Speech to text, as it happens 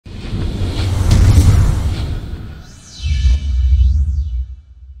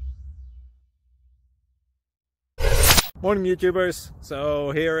Morning YouTubers.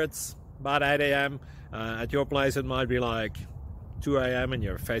 So here it's about 8 a.m. At your place it might be like 2 a.m. and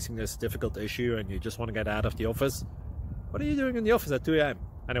you're facing this difficult issue and you just want to get out of the office. What are you doing in the office at 2 a.m.?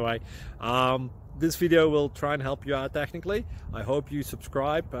 Anyway, this video will try and help you out technically. I hope you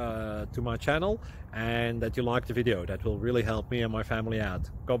subscribe to my channel and that you like the video. That will really help me and my family out.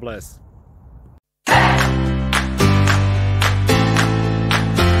 God bless.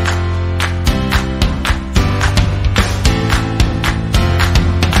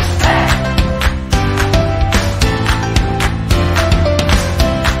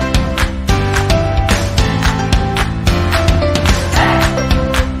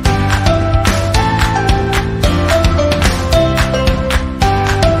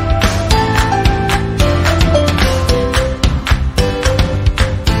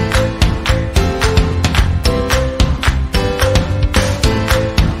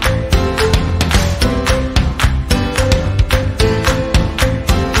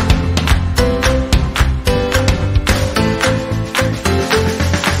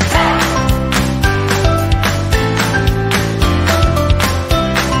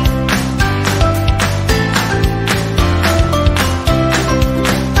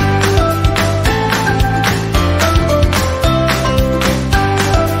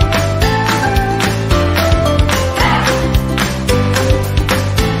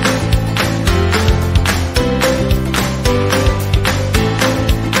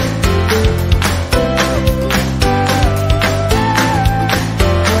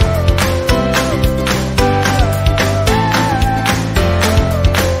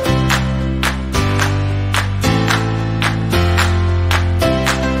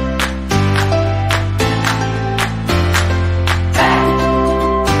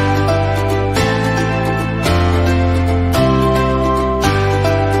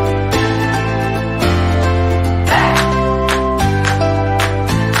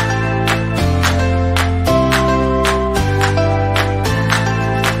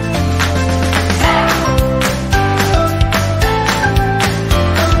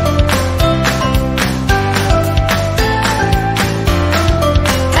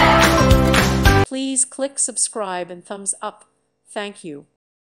 Please click subscribe and thumbs up. Thank you.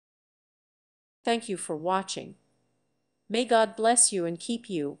 Thank you for watching. May God bless you and keep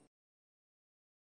you.